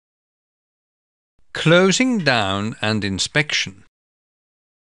Closing down and inspection.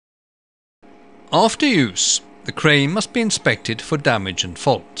 After use, the crane must be inspected for damage and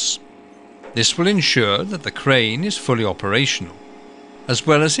faults. This will ensure that the crane is fully operational. As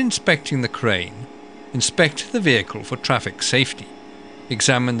well as inspecting the crane, inspect the vehicle for traffic safety.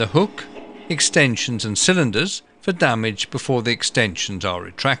 Examine the hook, extensions and cylinders for damage before the extensions are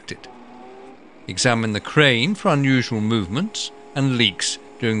retracted. Examine the crane for unusual movements and leaks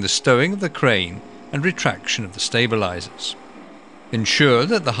during the stowing of the crane and retraction of the stabilizers. Ensure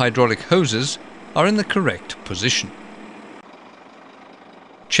that the hydraulic hoses are in the correct position.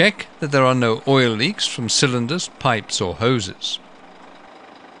 Check that there are no oil leaks from cylinders, pipes or hoses.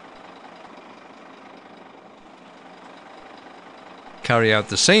 Carry out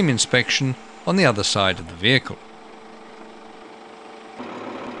the same inspection on the other side of the vehicle.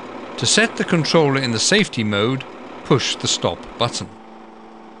 To set the controller in the safety mode, push the stop button.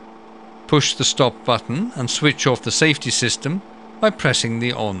 Push the stop button and switch off the safety system by pressing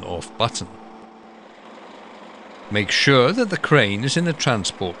the on-off button. Make sure that the crane is in the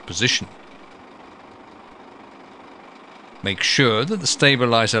transport position. Make sure that the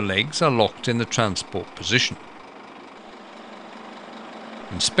stabilizer legs are locked in the transport position.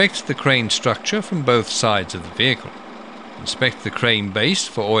 Inspect the crane structure from both sides of the vehicle. Inspect the crane base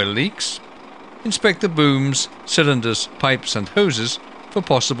for oil leaks. Inspect the booms, cylinders, pipes and hoses for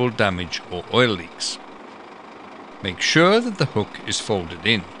possible damage or oil leaks. Make sure that the hook is folded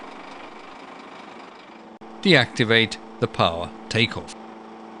in. Deactivate the power takeoff.